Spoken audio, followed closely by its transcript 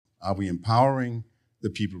Are we empowering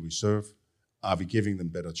the people we serve? Are we giving them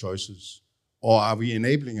better choices? Or are we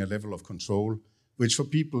enabling a level of control which for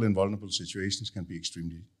people in vulnerable situations can be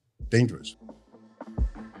extremely dangerous?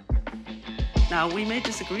 Now, we may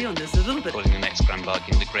disagree on this a little bit. Calling the next Grand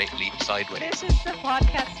Bargain the Great Leap Sideways. This is the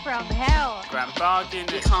podcast from hell. Grand Bargain.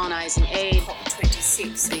 Decolonizing aid.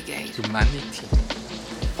 COP26. Big Aid. Humanity.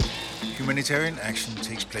 Humanitarian action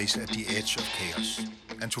takes place at the edge of chaos.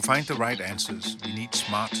 And to find the right answers, we need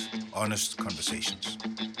smart, honest conversations.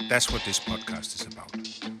 That's what this podcast is about.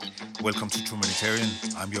 Welcome to Humanitarian.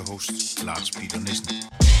 I'm your host, Lars Peter Nissen.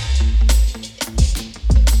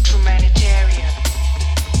 Humanitarian.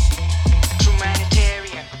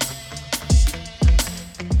 Humanitarian.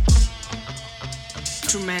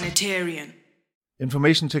 Humanitarian.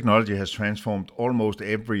 Information technology has transformed almost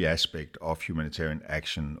every aspect of humanitarian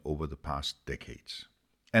action over the past decades.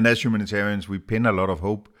 And as humanitarians, we pin a lot of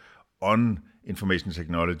hope on information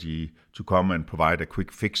technology to come and provide a quick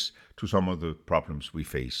fix to some of the problems we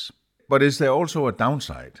face. But is there also a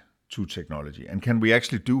downside to technology? And can we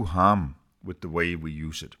actually do harm with the way we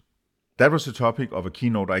use it? That was the topic of a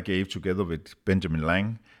keynote I gave together with Benjamin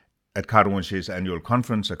Lang at Cardiff annual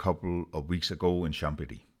conference a couple of weeks ago in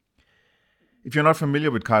Champéry. If you're not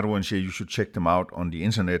familiar with Cardiff, you should check them out on the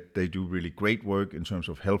internet. They do really great work in terms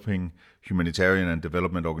of helping humanitarian and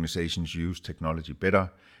development organizations use technology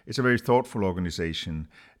better. It's a very thoughtful organization,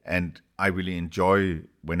 and I really enjoy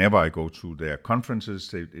whenever I go to their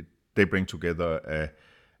conferences. They bring together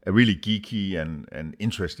a really geeky and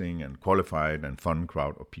interesting and qualified and fun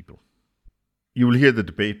crowd of people. You will hear the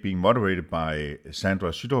debate being moderated by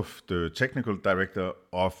Sandra Südhoff, the technical director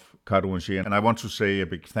of Cardiff, and I want to say a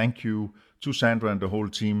big thank you to Sandra and the whole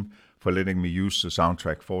team for letting me use the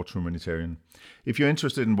soundtrack for Humanitarian. If you're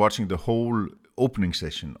interested in watching the whole opening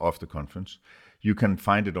session of the conference, you can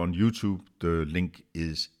find it on YouTube. The link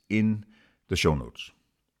is in the show notes.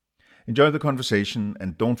 Enjoy the conversation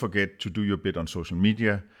and don't forget to do your bit on social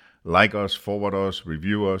media. Like us, forward us,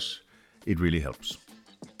 review us. It really helps.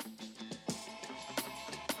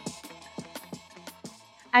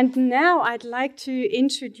 And now I'd like to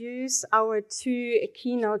introduce our two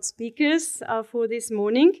keynote speakers for this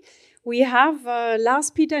morning. We have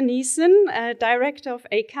Lars Peter Nissen, Director of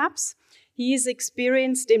ACAPS. He is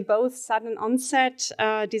experienced in both sudden onset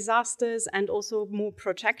disasters and also more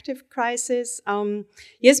protracted crises.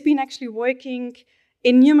 He has been actually working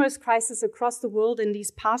in numerous crises across the world in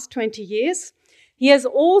these past 20 years. He has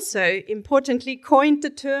also, importantly, coined the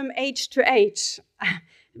term age to age,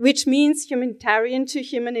 which means humanitarian to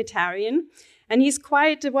humanitarian. And he's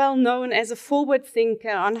quite well known as a forward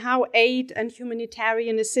thinker on how aid and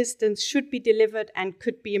humanitarian assistance should be delivered and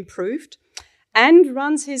could be improved, and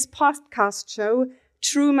runs his podcast show,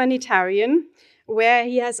 True Humanitarian, where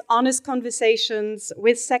he has honest conversations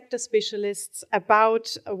with sector specialists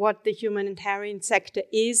about what the humanitarian sector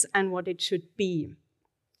is and what it should be.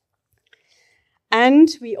 And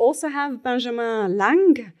we also have Benjamin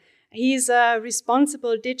Lang. He's a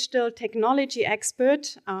responsible digital technology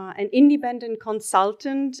expert, an independent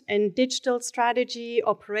consultant in digital strategy,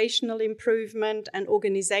 operational improvement, and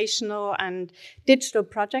organizational and digital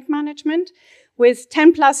project management, with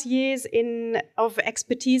 10 plus years of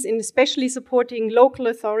expertise in especially supporting local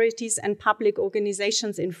authorities and public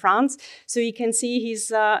organizations in France. So you can see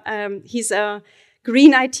he's a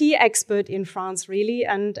green IT expert in France, really,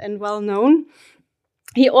 and well known.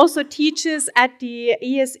 He also teaches at the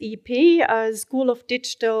ESEP, School of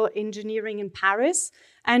Digital Engineering in Paris,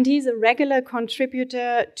 and he's a regular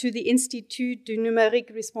contributor to the Institut du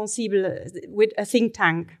Numérique Responsible, with a think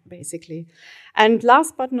tank, basically. And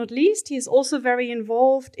last but not least, he's also very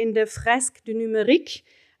involved in the Fresque du Numérique,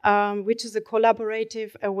 which is a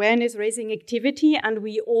collaborative awareness-raising activity, and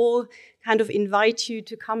we all kind of invite you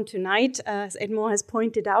to come tonight, as Edmond has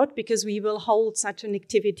pointed out, because we will hold such an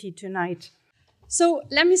activity tonight. So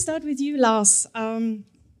let me start with you, Lars.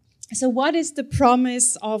 So what is the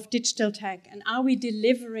promise of digital tech, and are we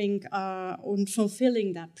delivering on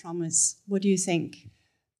fulfilling that promise? What do you think?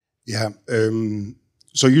 Yeah,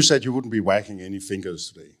 so you said you wouldn't be wagging any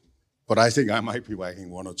fingers today, but I think I might be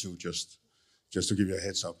wagging one or two just to give you a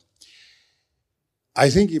heads up. I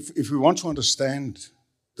think if we want to understand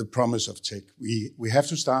the promise of tech, we have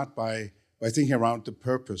to start by thinking around the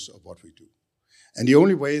purpose of what we do. And the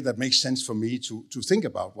only way that makes sense for me to think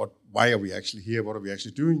about why are we actually here, what are we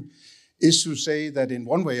actually doing, is to say that in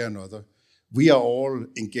one way or another, we are all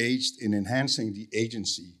engaged in enhancing the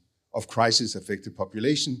agency of crisis-affected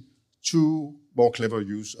population to more clever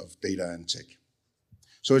use of data and tech.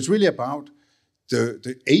 So it's really about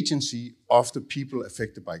the agency of the people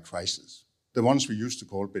affected by crisis, the ones we used to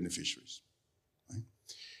call beneficiaries. Right?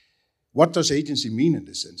 What does agency mean in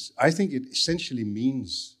this sense? I think it essentially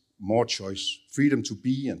means more choice, freedom to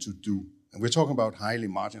be and to do. And we're talking about highly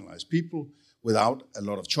marginalized people without a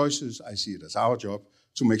lot of choices. I see it as our job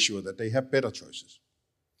to make sure that they have better choices.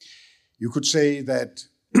 You could say that,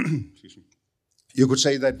 you could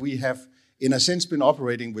say that we have, in a sense, been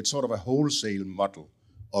operating with sort of a wholesale model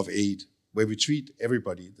of aid, where we treat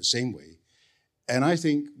everybody the same way. And I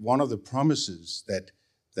think one of the promises that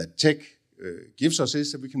tech gives us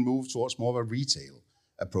is that we can move towards more of a retail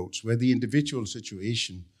approach, where the individual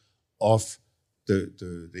situation of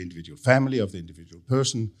the individual family, of the individual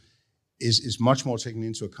person, is much more taken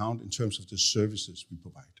into account in terms of the services we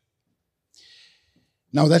provide.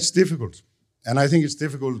 Now, that's difficult, and I think it's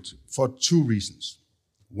difficult for two reasons.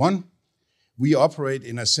 One, we operate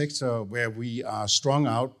in a sector where we are strung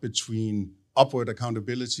out between upward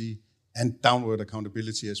accountability and downward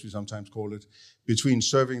accountability, as we sometimes call it, between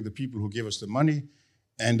serving the people who give us the money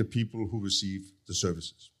and the people who receive the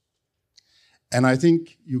services. And I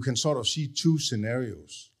think you can sort of see two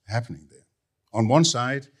scenarios happening there. On one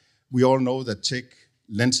side, we all know that tech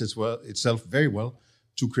lends itself very well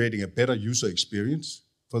to creating a better user experience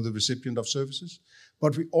for the recipient of services,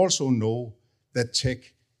 but we also know that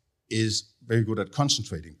tech is very good at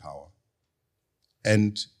concentrating power.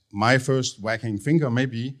 And my first wagging finger may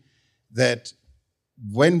be that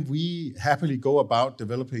when we happily go about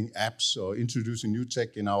developing apps or introducing new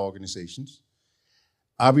tech in our organizations,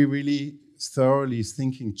 are we really thoroughly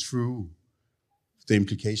thinking through the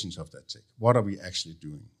implications of that tech? What are we actually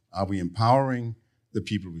doing? Are we empowering the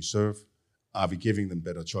people we serve? Are we giving them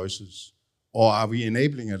better choices? Or are we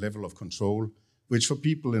enabling a level of control which for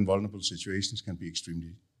people in vulnerable situations can be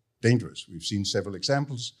extremely dangerous? We've seen several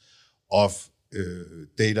examples of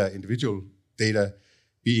individual data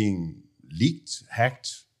being leaked,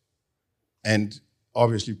 hacked, and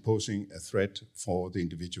obviously posing a threat for the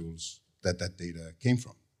individuals that data came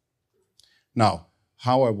from. Now,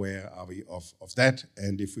 how aware are we of that?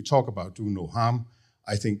 And if we talk about do no harm,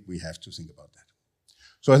 I think we have to think about that.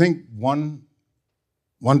 So I think one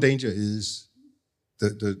danger is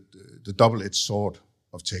the double-edged sword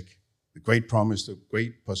of tech, the great promise, the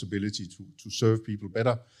great possibility to serve people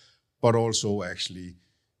better, but also actually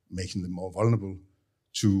making them more vulnerable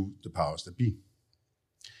to the powers that be.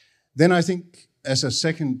 Then I think as a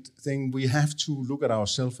second thing, we have to look at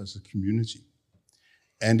ourselves as a community,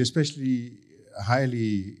 and especially a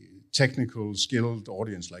highly technical, skilled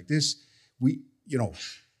audience like this.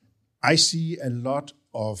 I see a lot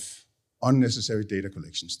of unnecessary data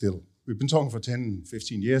collection still. We've been talking for 10,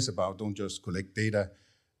 15 years about don't just collect data,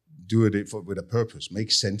 do it with a purpose,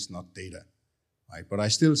 make sense, not data, right? But I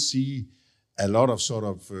still see a lot of sort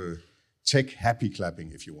of tech happy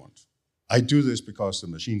clapping, if you want. I do this because the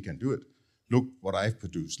machine can do it. Look what I've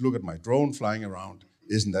produced. Look at my drone flying around.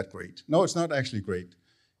 Isn't that great? No, it's not actually great,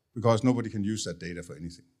 because nobody can use that data for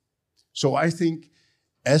anything. So I think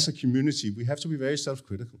as a community, we have to be very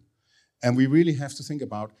self-critical. And we really have to think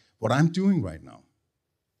about what I'm doing right now.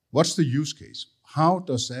 What's the use case? How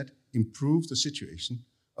does that improve the situation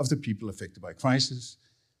of the people affected by crisis?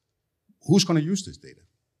 Who's going to use this data?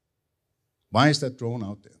 Why is that drone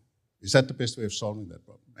out there? Is that the best way of solving that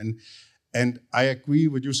problem? And I agree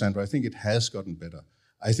with you, Sandra. I think it has gotten better.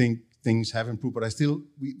 I think things have improved, but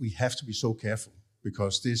we have to be so careful,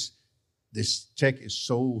 because this tech is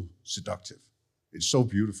so seductive. It's so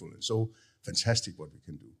beautiful. It's so fantastic what we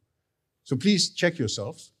can do. So please check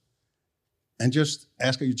yourselves and just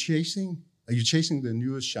ask, are you chasing the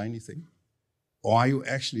newest shiny thing? Or are you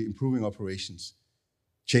actually improving operations,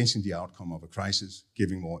 changing the outcome of a crisis,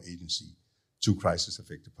 giving more agency to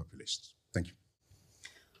crisis-affected populations? Thank you.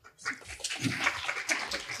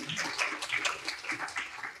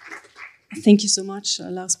 Thank you so much,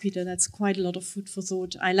 Lars Peter. That's quite a lot of food for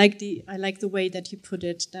thought. I like the way that you put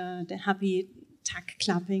it, the happy tech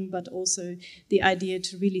clapping, but also the idea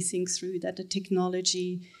to really think through that the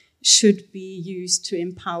technology should be used to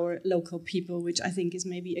empower local people, which I think is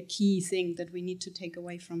maybe a key thing that we need to take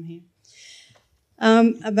away from here.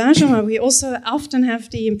 Benjamin, we also often have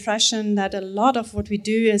the impression that a lot of what we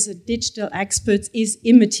do as a digital experts is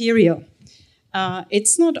immaterial.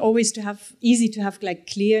 It's not always easy to have like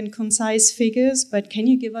clear and concise figures, but can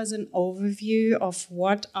you give us an overview of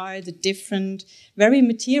what are the different very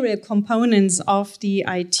material components of the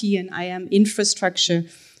IT and IM infrastructure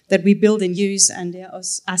that we build and use and their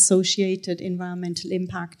associated environmental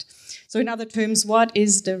impact? So in other terms, what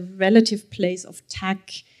is the relative place of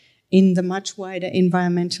tech in the much wider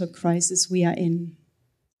environmental crisis we are in?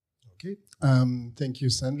 Okay, thank you,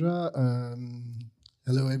 Sandra.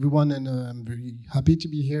 Hello, everyone, and I'm very happy to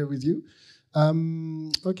be here with you.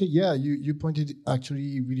 Okay, yeah, you pointed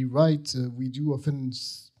actually really right. We do often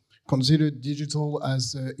consider digital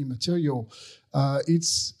as immaterial.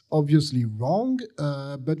 It's obviously wrong,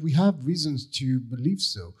 but we have reasons to believe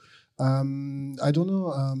so. I don't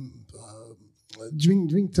know,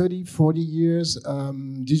 during 30, 40 years,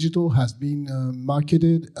 digital has been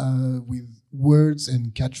marketed with words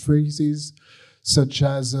and catchphrases such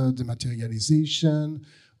as dematerialization,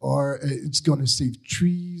 or it's going to save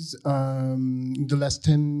trees. In the last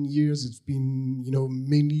 10 years, it's been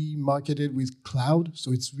mainly marketed with cloud,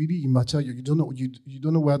 so it's really immaterial. You don't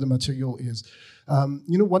know where the material is.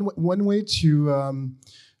 One way to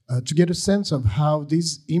get a sense of how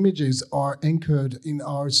these images are anchored in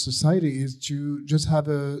our society is to just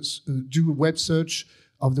do a web search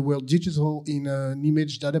of the word digital in an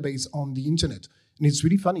image database on the internet. And it's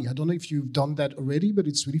really funny. I don't know if you've done that already, but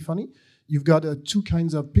it's really funny. You've got two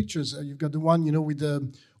kinds of pictures. You've got the one, with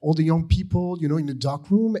all the young people, in the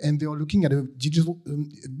dark room, and they are looking at a digital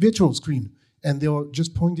virtual screen, and they are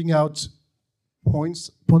just pointing out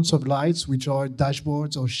points of lights, which are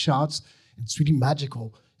dashboards or charts. It's really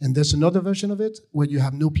magical. And there's another version of it where you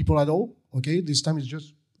have no people at all. Okay, this time it's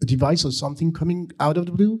just a device or something coming out of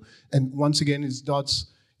the blue, and once again it's dots.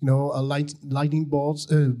 Lightning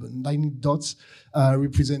dots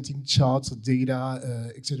representing charts,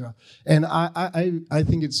 data, etc. And I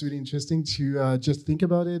think it's really interesting to just think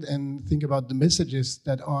about it and think about the messages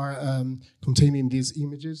that are contained in these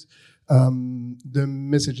images. The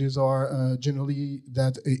messages are generally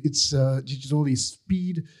that it's digital is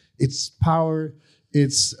speed, it's power,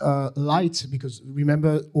 it's light, because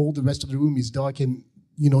remember all the rest of the room is dark and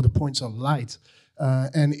the points are light.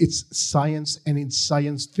 And it's science and it's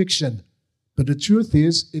science fiction. But the truth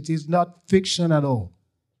is, it is not fiction at all.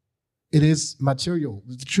 It is material.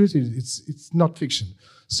 The truth is, it's not fiction.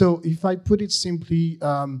 So if I put it simply,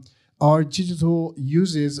 our digital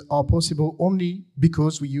uses are possible only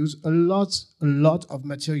because we use a lot of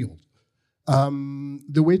material.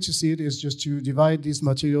 The way to see it is just to divide these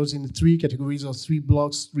materials in 3 categories or 3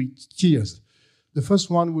 blocks, 3 tiers. The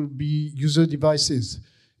first one will be user devices.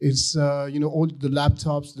 It's all the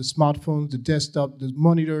laptops, the smartphones, the desktop, the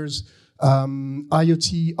monitors,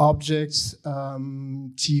 IoT objects,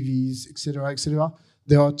 TVs, etc., etc.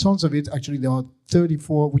 There are tons of it. Actually, there are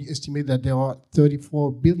 34. We estimate that there are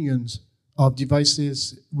 34 billions of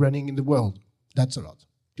devices running in the world. That's a lot,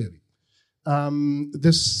 clearly.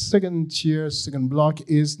 The second block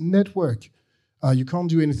is network. You can't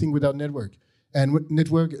do anything without network. And with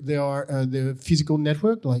network, there are the physical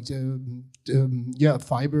network, like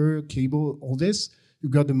fiber, cable, all this.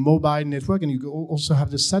 You've got the mobile network, and you also have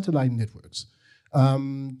the satellite networks.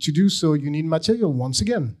 To do so, you need material, once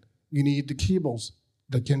again. You need the cables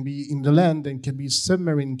that can be in the land and can be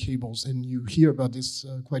submarine cables, and you hear about this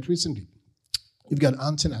quite recently. You've got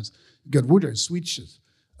antennas, you've got routers, switches,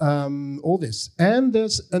 all this. And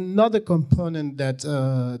there's another component that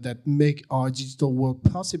make our digital work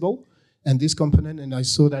possible. And this component, and I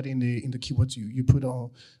saw that in the keywords you put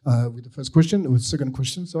on with the second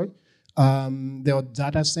question, sorry. There are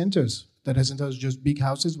data centers. Data centers are just big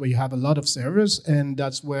houses where you have a lot of servers, and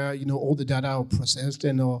that's where all the data are processed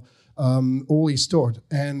and all is stored.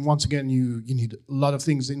 And once again, you need a lot of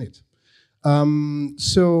things in it.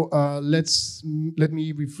 So let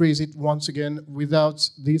me rephrase it once again. Without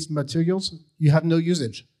these materials, you have no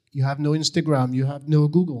usage. You have no Instagram, you have no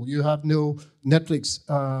Google, you have no Netflix,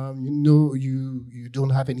 you don't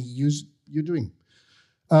have any use you're doing.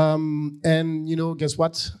 And guess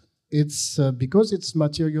what? It's because it's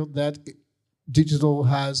material that digital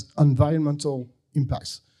has environmental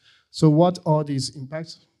impacts. So what are these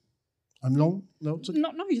impacts? I'm long? No,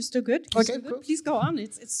 you're still good. Okay, cool. Please go on.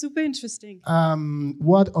 It's super interesting.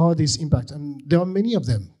 What are these impacts? And there are many of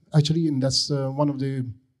them, actually, and that's one of the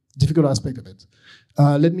difficult aspects of it.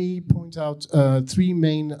 Let me point out 3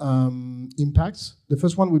 main impacts. The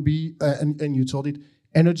first one would be, and you told it,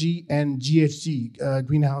 energy and GHG,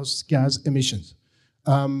 greenhouse gas emissions.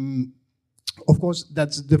 Of course,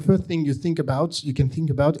 that's the first thing you can think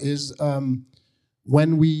about is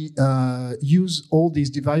when we use all these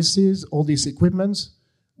devices, all these equipments,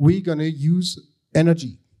 we're going to use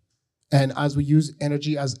energy. And as we use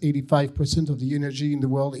energy, as 85% of the energy in the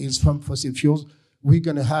world is from fossil fuels, we're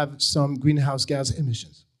going to have some greenhouse gas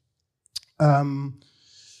emissions.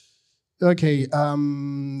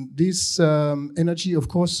 This energy, of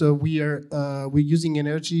course, we're using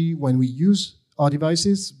energy when we use our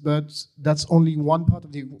devices, but that's only one part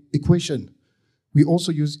of the equation. We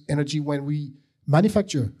also use energy when we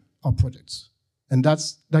manufacture our products, and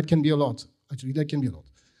that can be a lot. Actually, that can be a lot.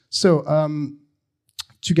 So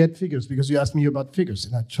to get figures, because you asked me about figures,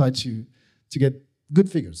 and I tried to to get good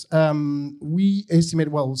figures. We estimate,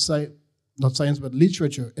 not science, but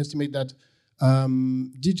literature estimate that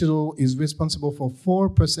digital is responsible for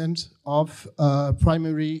 4% of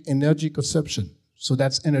primary energy consumption. So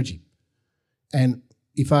that's energy. And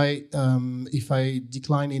if I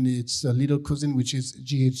decline in its little cousin, which is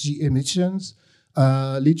GHG emissions,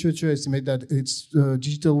 literature estimate that its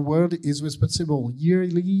digital world is responsible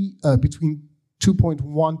yearly between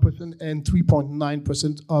 2.1% and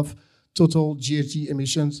 3.9% of total GHG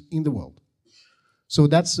emissions in the world. So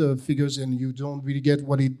that's figures, and you don't really get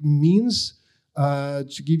what it means.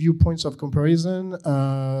 To give you points of comparison,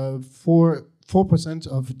 4%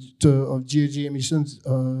 of GHG emissions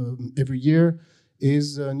every year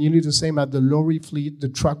is nearly the same as the lorry fleet, the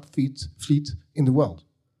truck fleet in the world.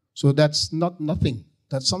 So that's not nothing.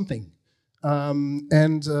 That's something.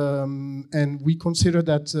 And we consider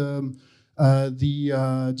that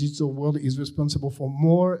the digital world is responsible for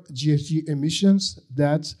more GHG emissions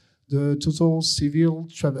than the total civil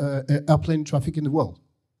airplane traffic in the world.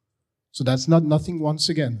 So that's not nothing once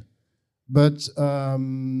again. But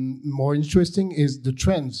more interesting is the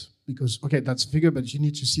trends, because, okay, that's a figure, but you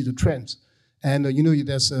need to see the trends. And,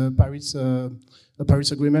 there's a Paris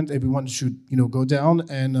Agreement, everyone should, go down,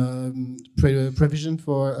 and provision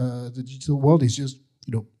for the digital world is just,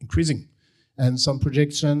 increasing. And some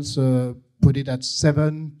projections put it at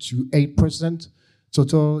 7 to 8%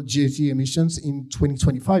 total GHG emissions in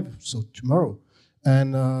 2025, so tomorrow.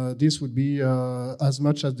 And this would be as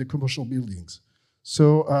much as the commercial buildings.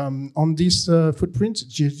 So on this footprint,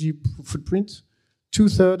 GHG footprint,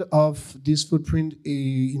 2/3 of this footprint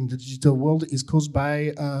in the digital world is caused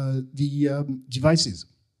by the devices.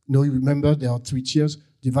 You remember there are 3 tiers: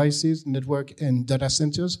 devices, network, and data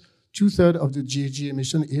centers. 2/3 of the GHG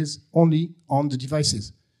emission is only on the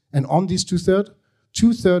devices. And on these 2/3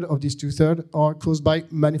 of these 2/3 are caused by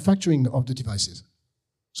manufacturing of the devices.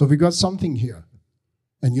 So we got something here.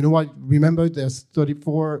 And you know what? Remember, there's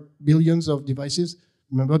 34 billions of devices.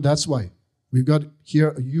 Remember, that's why. We've got here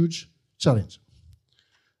a huge challenge.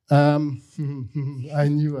 I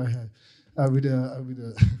knew I would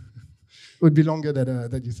would be longer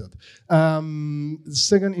than you thought. The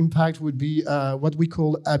second impact would be what we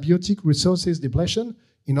call abiotic resources depletion.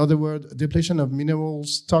 In other words, depletion of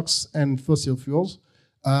minerals, stocks, and fossil fuels.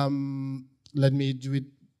 Let me do it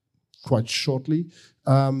quite shortly.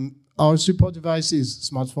 Our support devices,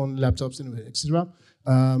 smartphone, laptops, and etc.,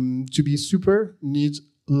 to be super needs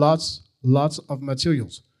lots of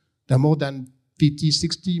materials. There are more than 50,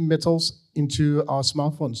 60 metals into our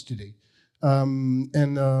smartphones today. And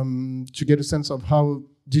to get a sense of how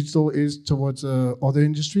digital is towards other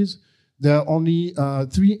industries, there are only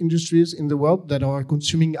 3 industries in the world that are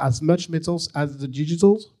consuming as much metals as the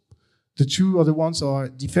digitals. The 2 other ones are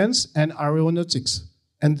defense and aeronautics.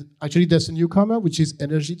 And actually, there's a newcomer, which is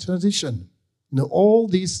energy transition. All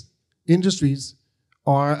these industries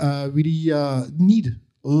are really need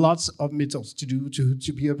lots of metals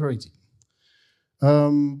to be operating.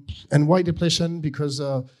 And why depletion? Because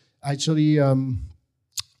actually,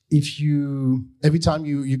 every time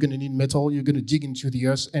you're going to need metal, you're going to dig into the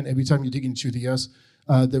earth, and every time you dig into the earth,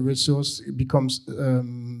 the resource becomes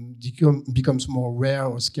more rare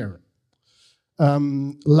or scarce.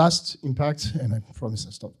 Last impact, and I promise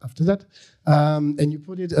I'll stop after that. And you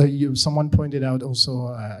put it. Someone pointed out also.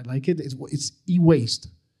 I like it. It's e-waste.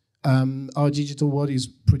 Our digital world is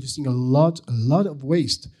producing a lot of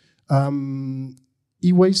waste.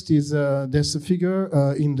 E-waste is there's a figure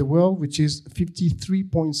in the world which is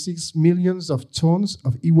 53.6 millions of tons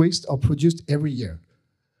of e-waste are produced every year.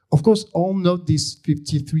 Of course, all not these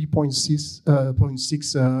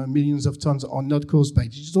 53.6 millions of tons are not caused by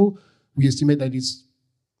digital. We estimate that it's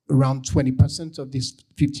around 20% of these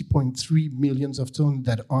 50.3 millions of tons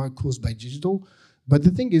that are caused by digital. But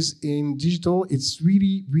the thing is, in digital, it's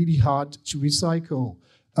really hard to recycle.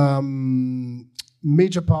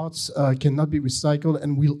 Major parts cannot be recycled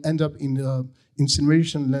and will end up in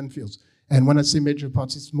incineration landfills. And when I say major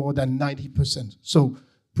parts, it's more than 90%. So,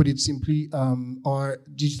 put it simply, our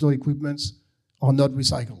digital equipments are not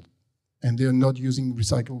recycled, and they are not using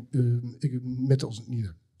recycled metals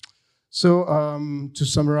neither. So, to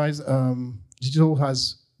summarize, digital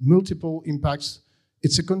has multiple impacts.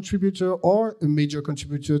 It's a contributor or a major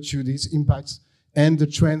contributor to these impacts, and the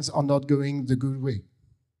trends are not going the good way.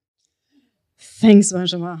 Thanks,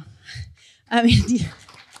 Benjamin. I mean,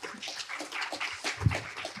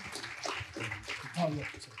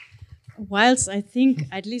 whilst I think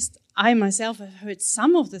at least I myself have heard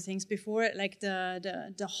some of the things before, like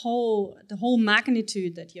the whole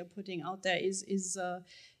magnitude that you're putting out there is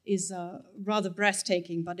rather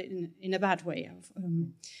breathtaking, but in a bad way.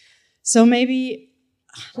 So maybe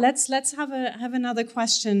let's have another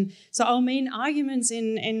question. So our main arguments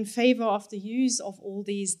in favor of the use of all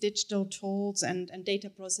these digital tools and data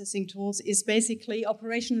processing tools is basically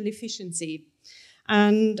operational efficiency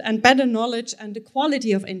and better knowledge and the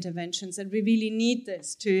quality of interventions. And we really need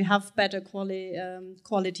this to have better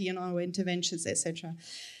quality in our interventions, etc.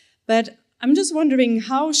 But I'm just wondering,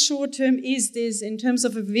 how short-term is this in terms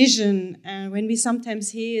of a vision when we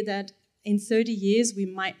sometimes hear that in 30 years, we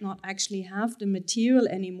might not actually have the material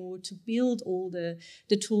anymore to build all the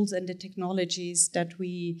tools and the technologies that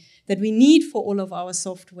we need for all of our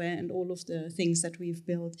software and all of the things that we've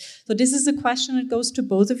built. So this is a question that goes to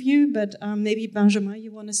both of you, but maybe Benjamin,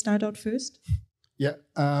 you want to start out first? Yeah.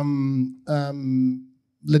 Let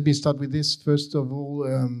me start with this. First of all,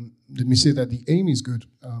 let me say that the aim is good.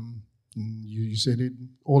 You said it.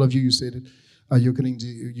 All of you said it. You're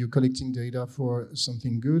collecting data for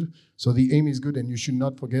something good. So the aim is good, and you should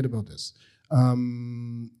not forget about this.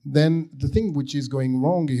 Then the thing which is going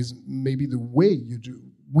wrong is maybe the way you do.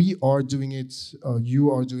 We are doing it.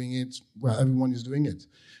 You are doing it. Well, everyone is doing it.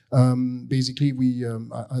 Basically,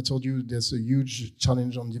 I told you there's a huge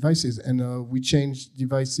challenge on devices, and we change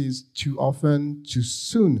devices too often, too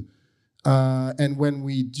soon. And when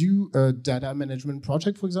we do a data management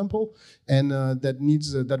project, for example, and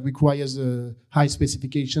that requires high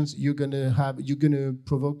specifications, you're gonna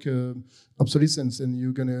provoke obsolescence, and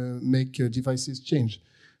you're gonna make devices change.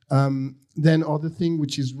 Then other thing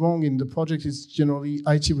which is wrong in the project is generally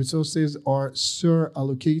IT resources are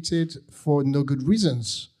allocated for no good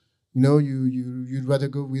reasons. You know, you'd rather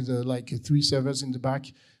go with like 3 servers in the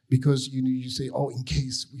back because you say, oh, in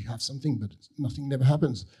case we have something, but nothing never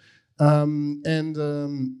happens.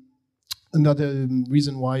 Another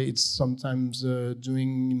reason why it's sometimes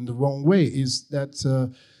doing in the wrong way is that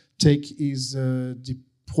tech is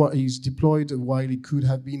deployed while it could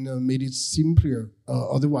have been made it simpler.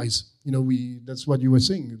 Otherwise, you know, that's what you were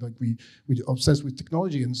saying. Like we're obsessed with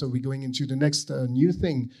technology, and so we're going into the next new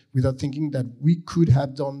thing without thinking that we could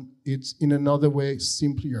have done it in another way,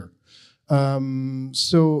 simpler.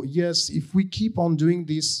 So yes, if we keep on doing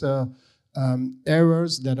this.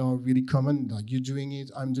 Errors that are really common, like you're doing it,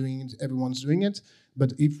 I'm doing it, everyone's doing it.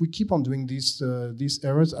 But if we keep on doing these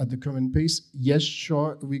errors at the current pace, yes,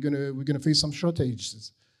 sure, we're gonna face some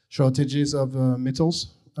shortages of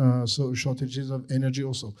metals, so shortages of energy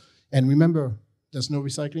also. And remember, there's no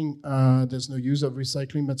recycling, there's no use of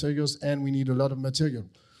recycling materials, and we need a lot of material.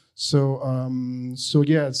 So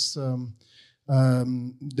yes.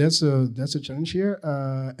 That's a challenge here,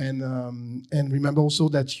 and remember also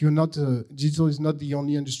that digital is not the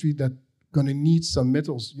only industry that gonna need some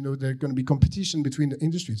metals. You know, there's gonna be competition between the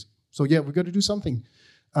industries. So yeah, we got to do something.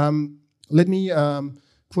 Let me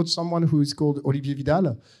quote someone who is called Olivier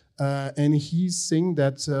Vidal, and he's saying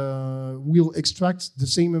that we'll extract the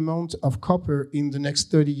same amount of copper in the next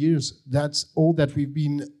 30 years. That's all that we've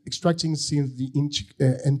been extracting since the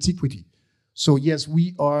antiquity. So yes,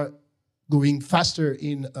 we are going faster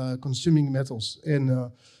in consuming metals. And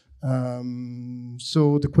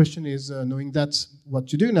so the question is, knowing that, what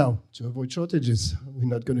to do now to avoid shortages. We're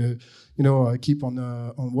not going to, keep on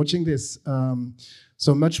watching this.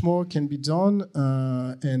 So much more can be done.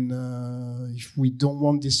 And if we don't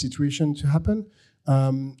want this situation to happen,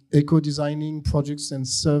 eco-designing projects and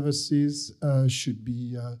services should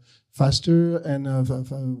be faster and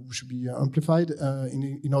should be amplified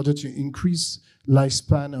in order to increase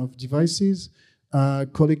lifespan of devices.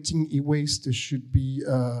 Collecting e-waste should be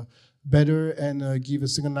better and give a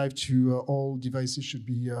second life to all devices should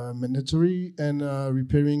be mandatory, and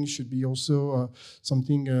repairing should be also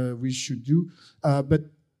something we should do. But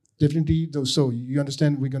definitely, so you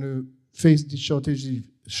understand, we're going to face the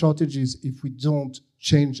shortages if we don't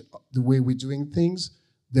change the way we're doing things.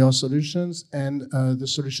 There are solutions, and the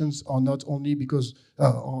solutions are not only because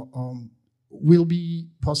will be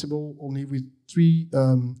possible only with three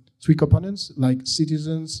components, like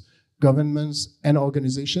citizens, governments, and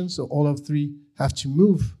organizations. So all of three have to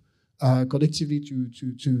move collectively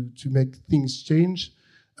to make things change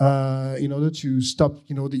in order to stop,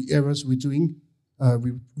 the errors we're doing,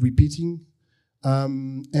 repeating.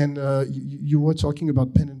 And you were talking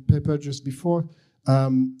about pen and paper just before.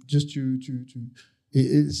 Just to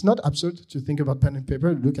it's not absurd to think about pen and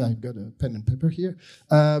paper. Look, I've got a pen and paper here.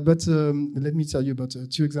 But let me tell you about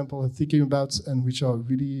 2 examples I'm thinking about and which are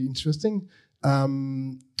really interesting.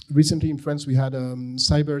 Recently in France, we had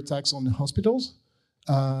cyber attacks on the hospitals.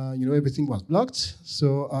 Everything was blocked.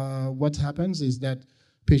 So what happens is that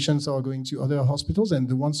patients are going to other hospitals, and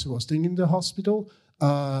the ones who are staying in the hospital,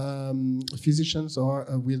 physicians are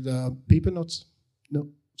with paper notes. No.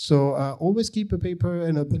 So always keep a paper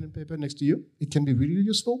and a pen and paper next to you. It can be really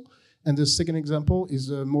useful. And the second example is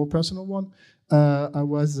a more personal one. I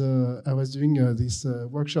was doing this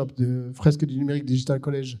workshop, the Fresque du Numérique Digital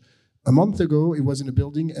College, a month ago. It was in a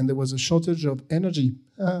building, and there was a shortage of energy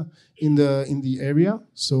in the area.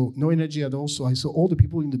 So no energy at all. So I saw all the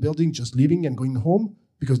people in the building just leaving and going home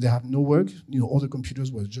because they have no work. All the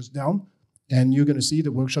computers were just down. And you're going to see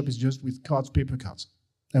the workshop is just with cards, paper cards,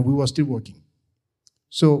 and we were still working.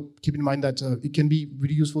 So keep in mind that it can be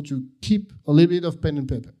really useful to keep a little bit of pen and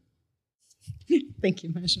paper. Thank you,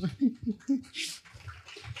 Benjamin.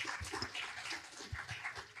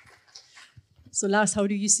 So Lars, how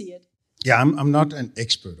do you see it? Yeah, I'm not an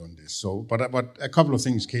expert on this, so but a couple of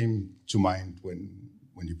things came to mind when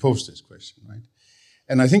you posed this question, right?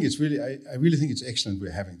 And I think it's really, I really think it's excellent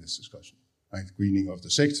we're having this discussion, right? Greening of the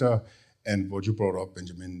sector, and what you brought up,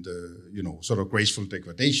 Benjamin, the sort of graceful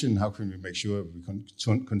degradation. How can we make sure we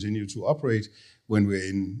continue to operate when we're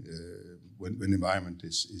in when the environment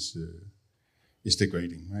is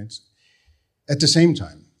degrading, right? At the same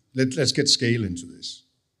time, let's get scale into this.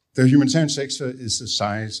 The humanitarian sector is the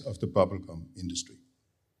size of the bubblegum industry,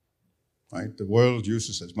 right? The world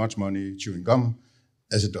uses as much money chewing gum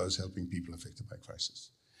as it does helping people affected by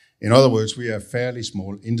crisis. In other words, we are a fairly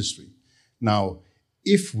small industry. Now,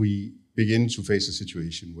 if we begin to face a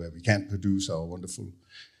situation where we can't produce our wonderful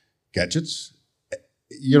gadgets,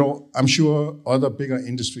 I'm sure other bigger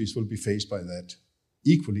industries will be faced by that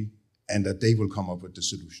equally, and that they will come up with the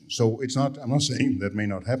solution. So I'm not saying that may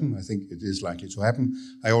not happen. I think it is likely to happen.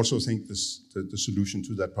 I also think the solution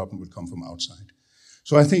to that problem will come from outside.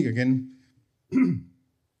 So I think, again,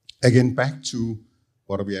 back to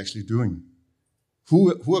what are we actually doing?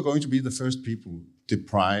 Who are going to be the first people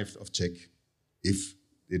deprived of tech if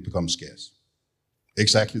it becomes scarce?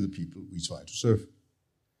 Exactly the people we try to serve.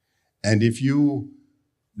 And if you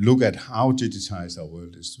look at how digitized our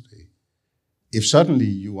world is today, if suddenly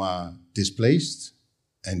you are displaced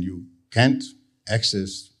and you can't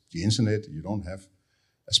access the internet, you don't have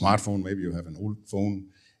a smartphone, maybe you have an old phone,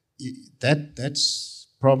 that's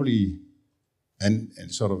probably an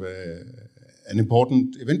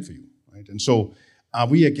important event for you, right? And so are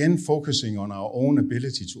we again focusing on our own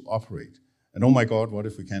ability to operate? And oh my God, what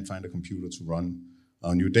if we can't find a computer to run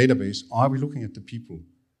our new database? Or are we looking at the people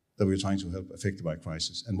that we're trying to help affected by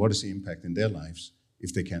crisis, and what is the impact in their lives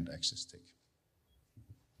if they can't access tech?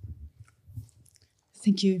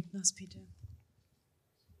 Thank you, Lars Peter.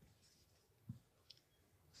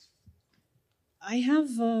 I have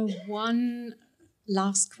one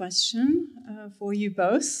last question for you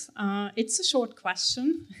both. It's a short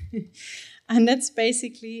question, and that's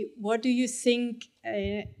basically, what do you think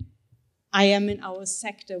IAM in our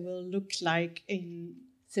sector will look like in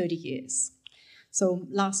 30 years? So,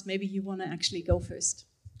 Lars, maybe you want to actually go first.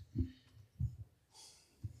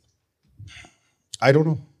 I don't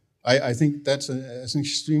know. I think that's an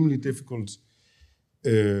extremely difficult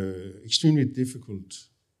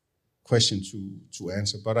question to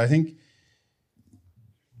answer. But I think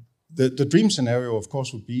the dream scenario, of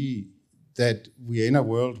course, would be that we are in a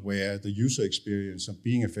world where the user experience of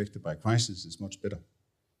being affected by crisis is much better.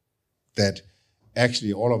 That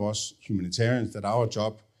actually all of us humanitarians, that our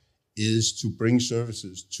job is to bring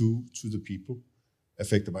services to the people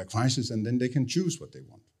affected by crisis, and then they can choose what they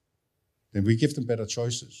want. Then we give them better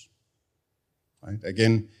choices. Right?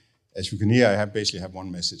 Again, as you can hear, I basically have one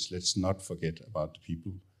message. Let's not forget about the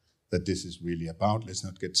people that this is really about. Let's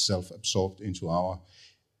not get self-absorbed into our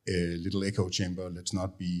little echo chamber. Let's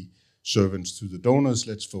not be servants to the donors.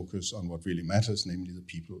 Let's focus on what really matters, namely the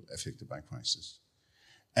people affected by crisis.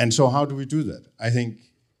 And so how do we do that? I think,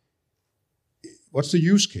 what's the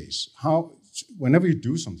use case? Whenever you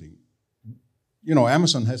do something,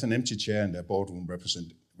 Amazon has an empty chair in their boardroom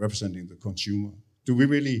representing the consumer. Do we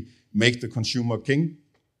really make the consumer king,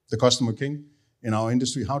 the customer king in our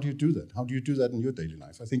industry? How do you do that? How do you do that in your daily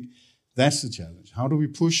life? I think that's the challenge. How do we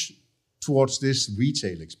push towards this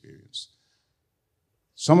retail experience?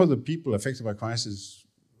 Some of the people affected by crisis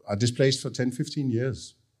are displaced for 10, 15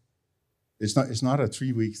 years. It's not a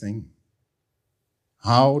 3-week thing.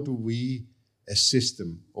 How do we assist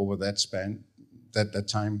them over that span, that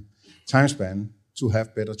time span, to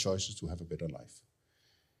have better choices, to have a better life?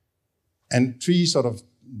 And 3 sort of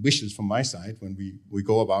wishes from my side when we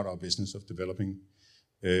go about our business of developing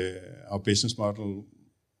our business model.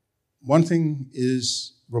 One thing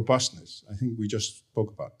is robustness. I think we just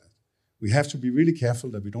spoke about that. We have to be really careful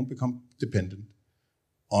that we don't become dependent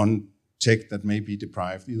on tech that may be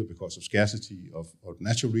deprived either because of scarcity of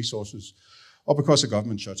natural resources or because the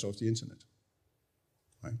government shuts off the internet.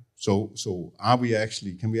 right? So can we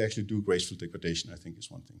actually do graceful degradation? I think is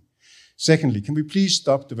one thing. Secondly, can we please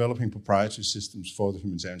stop developing proprietary systems for the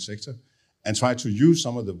humanitarian sector and try to use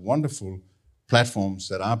some of the wonderful platforms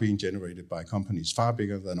that are being generated by companies far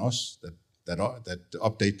bigger than us, that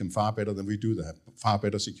update them far better than we do, that have far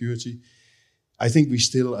better security. I think we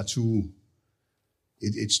still are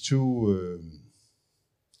it's too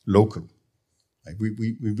local. Like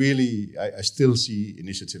we really, I still see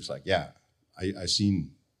initiatives like, I've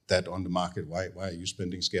seen that on the market. Why are you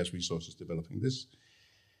spending scarce resources developing this?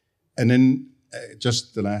 And then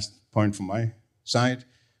just the last point from my side,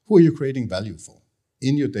 who are you creating value for?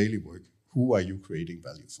 In your daily work, who are you creating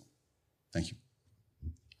value for? Thank you.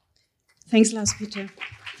 Thanks, Lars Peter.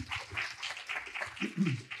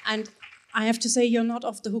 And I have to say, you're not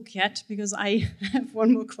off the hook yet, because I have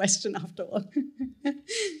one more question after all.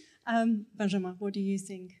 Benjamin, what do you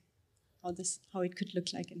think how it could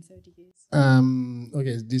look like in 30 years?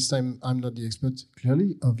 Okay, this time I'm not the expert,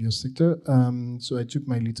 clearly, of your sector. So I took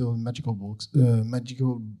my little magical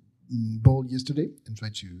ball yesterday and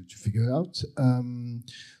tried to figure it out.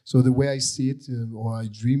 So the way I see it, or I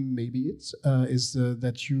dream maybe it, is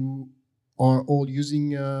that you are all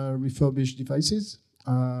using refurbished devices.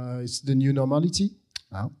 It's the new normality.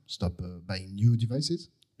 Stop buying new devices.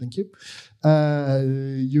 Thank you.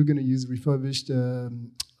 You're going to use refurbished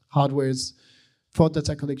hardwares for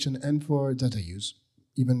data collection and for data use.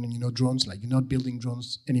 Even drones, like you're not building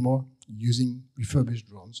drones anymore, using refurbished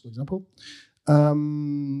drones, for example.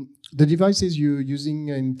 The devices you're using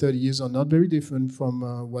in 30 years are not very different from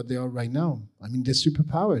what they are right now. I mean, they're super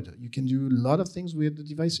powered. You can do a lot of things with the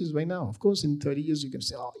devices right now. Of course, in 30 years, you can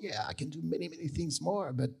say, oh, yeah, I can do many, many things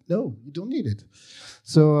more. But no, you don't need it.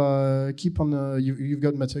 So keep on, you've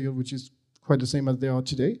got material which is quite the same as they are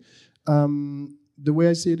today. The way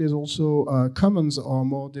I see it is also commons are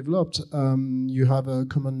more developed. You have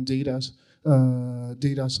common data,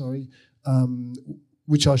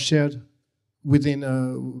 which are shared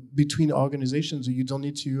between organizations. You don't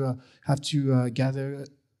need to have to gather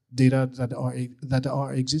data that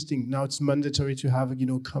are existing. Now it's mandatory to have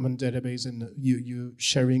common database, and you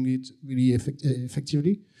sharing it really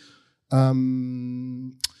effectively.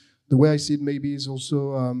 The way I see it maybe is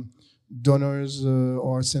also donors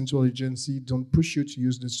or central agency don't push you to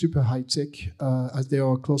use the super high tech as they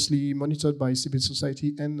are closely monitored by civil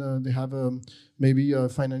society, and they have maybe a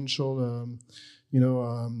financial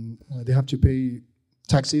they have to pay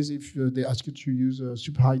taxes if they ask you to use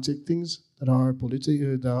super high-tech things that are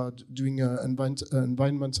that are doing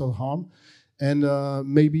environmental harm. And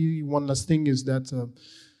maybe one last thing is that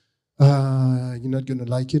you're not going to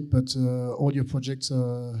like it, but all your projects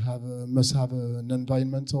must have an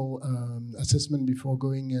environmental assessment before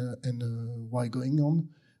going and while going on.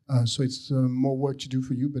 So it's more work to do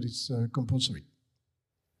for you, but it's compulsory.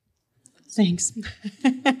 Thanks.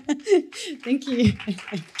 Thank you.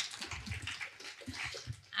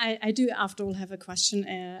 I do, after all, have a question,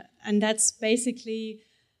 and that's basically,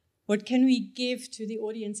 what can we give to the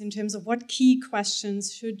audience in terms of what key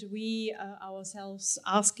questions should we ourselves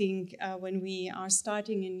asking when we are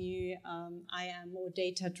starting a new IAM or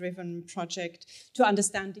data-driven project to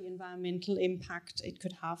understand the environmental impact it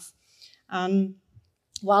could have?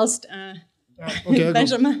 Whilst Okay,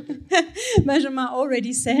 Benjamin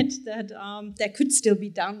already said that there could still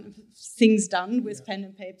be things done with pen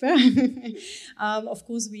and paper. Of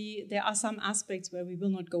course, there are some aspects where we will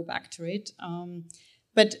not go back to it.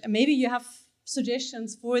 But maybe you have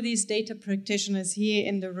suggestions for these data practitioners here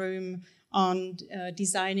in the room on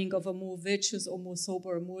designing of a more virtuous or more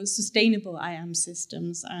sober or more sustainable IAM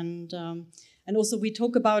systems. And also we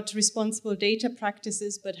talk about responsible data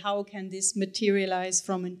practices, but how can this materialize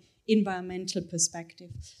from an environmental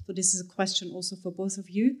perspective? So this is a question also for both of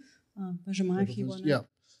you. Benjamin, if you want to... Yeah.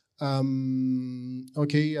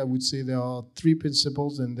 Okay, I would say there are 3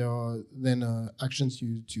 principles, and there are then actions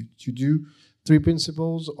to do. 3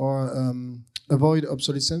 principles are avoid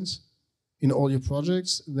obsolescence in all your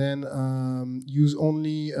projects, then use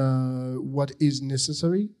only what is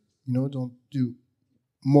necessary, don't do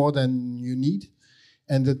more than you need.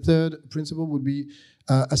 And the 3rd principle would be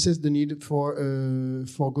assess the need for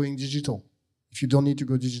going digital. If you don't need to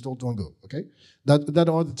go digital, don't go, okay? That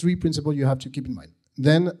are the 3 principles you have to keep in mind.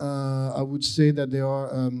 Then I would say that there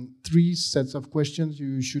are 3 sets of questions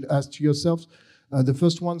you should ask to yourself. The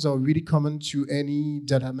first ones are really common to any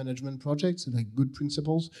data management projects, like good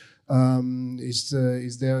principles.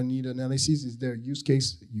 Is there a need analysis? Is there a use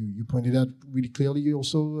case? You pointed out really clearly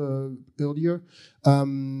also earlier.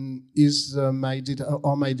 Is my data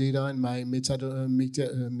or my data and my metadata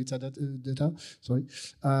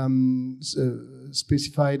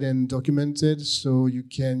specified and documented so you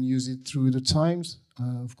can use it through the times?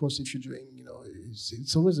 Of course, if you're doing,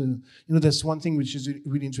 it's always there's one thing which is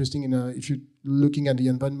really interesting if you're looking at the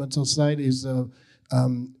environmental side is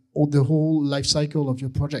or the whole life cycle of your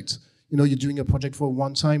project. You're doing a project for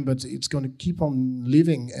one time, but it's going to keep on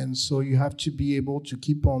living. And so you have to be able to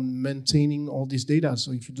keep on maintaining all this data.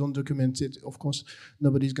 So if you don't document it, of course,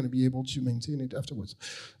 nobody's going to be able to maintain it afterwards.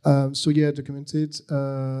 Document it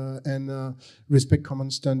and respect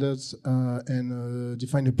common standards and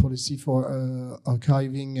define a policy for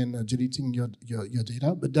archiving and deleting your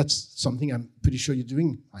data. But that's something I'm pretty sure you're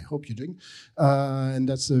doing. I hope you're doing. And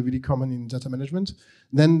that's really common in data management.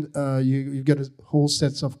 Then you get a whole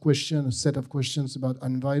set of questions about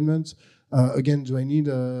environment. Again, do I need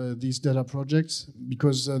these data projects?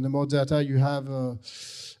 Because the more data you have,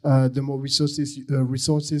 the more resources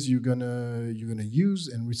you're gonna use,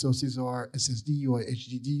 and resources are SSD or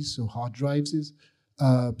HDD, so hard drives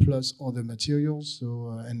plus other materials.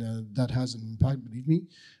 So that has an impact, believe me.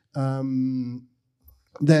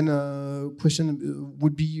 Then question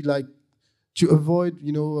would be like, to avoid,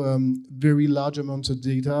 very large amounts of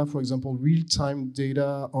data, for example, real-time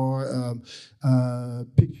data or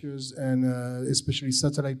pictures, and especially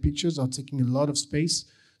satellite pictures are taking a lot of space.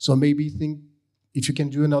 So maybe think if you can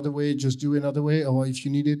do another way, just do another way, or if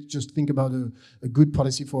you need it, just think about a good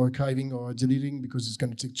policy for archiving or deleting, because it's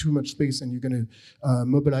going to take too much space and you're going to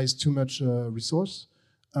mobilize too much resource.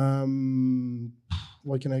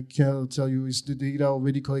 What can I tell you? Is the data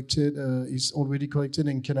already collected?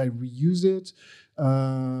 And can I reuse it?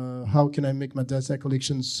 How can I make my data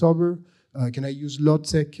collection sober? Can I use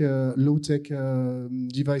low-tech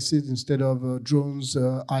devices instead of drones,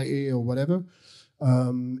 IA, or whatever?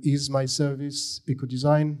 Is my service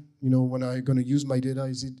eco-design? When I'm going to use my data,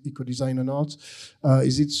 is it eco-design or not?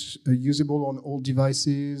 Is it usable on all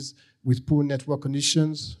devices with poor network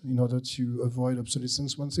conditions in order to avoid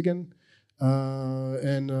obsolescence once again?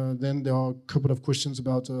 Then there are a couple of questions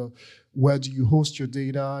about where do you host your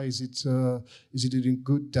data? Is it in a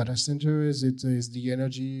good data center? Is the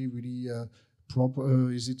energy really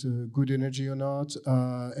proper? Is it good energy or not?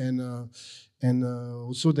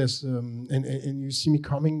 Also there's and you see me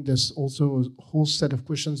coming. There's also a whole set of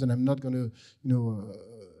questions, and I'm not going to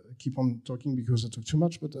keep on talking because I talk too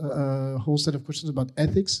much. But a whole set of questions about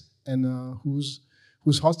ethics and who's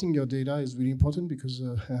hosting your data is really important, because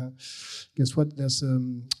guess what? There's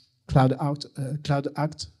Cloud Act,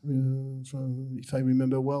 if I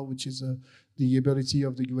remember well, which is the ability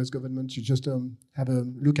of the US government to just have a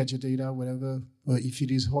look at your data, whatever, if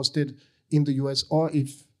it is hosted in the US or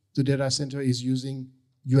if the data center is using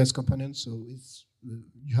US components. So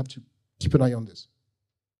you have to keep an eye on this.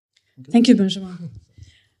 Okay. Thank you, Benjamin.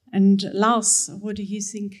 And Lars, what do you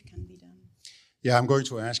think can be done? Yeah, I'm going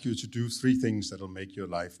to ask you to do 3 things that will make your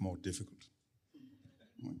life more difficult.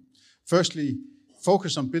 Firstly,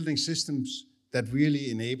 focus on building systems that really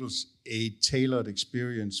enables a tailored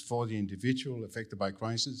experience for the individual affected by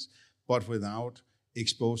crisis, but without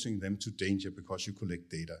exposing them to danger because you collect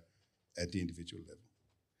data at the individual level.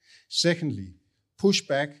 Secondly, push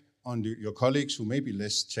back on your colleagues who may be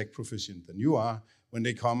less tech proficient than you are when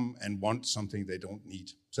they come and want something they don't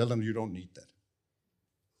need. Tell them you don't need that.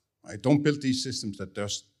 Right? Don't build these systems that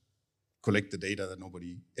just collect the data that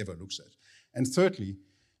nobody ever looks at. And thirdly,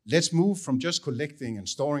 let's move from just collecting and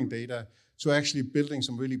storing data to actually building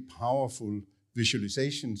some really powerful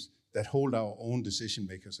visualizations that hold our own decision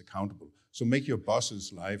makers accountable. So make your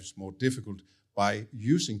bosses' lives more difficult by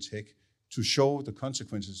using tech to show the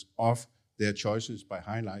consequences of their choices by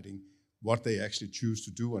highlighting what they actually choose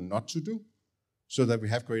to do and not to do, so that we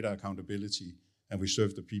have greater accountability and we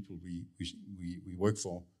serve the people we work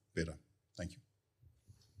for better. Thank you.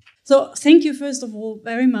 So thank you, first of all,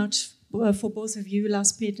 very much for both of you,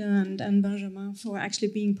 Lars Peter and Benjamin, for actually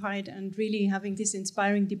being part and really having this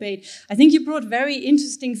inspiring debate. I think you brought very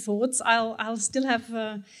interesting thoughts. I'll still have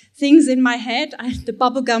things in my head. The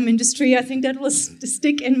bubblegum industry, I think that will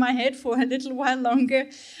stick in my head for a little while longer.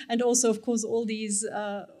 And also, of course, all these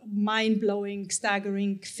mind-blowing,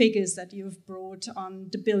 staggering figures that you've brought on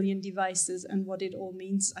the billion devices and what it all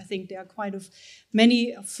means. I think there are quite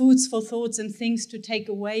many foods for thoughts and things to take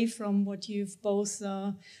away from what you've both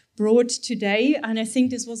brought today. And I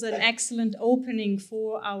think this was an excellent opening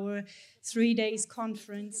for our 3 days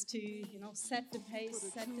conference to, set the pace,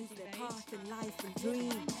 set the debate. Path in life and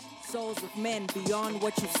dream. Souls of men beyond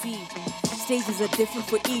what you see. Stages are different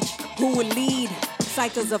for each. Who will lead?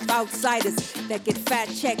 Cycles of outsiders that get fat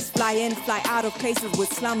checks, fly in, fly out of places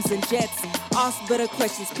with slums and jets. Ask better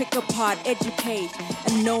questions, pick apart, educate,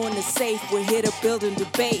 and no one is safe. We're here to build and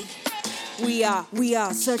debate. We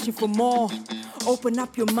are searching for more. Open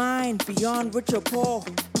up your mind beyond rich or poor.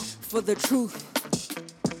 For the truth,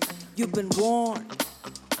 you've been warned.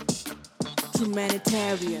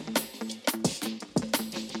 Humanitarian.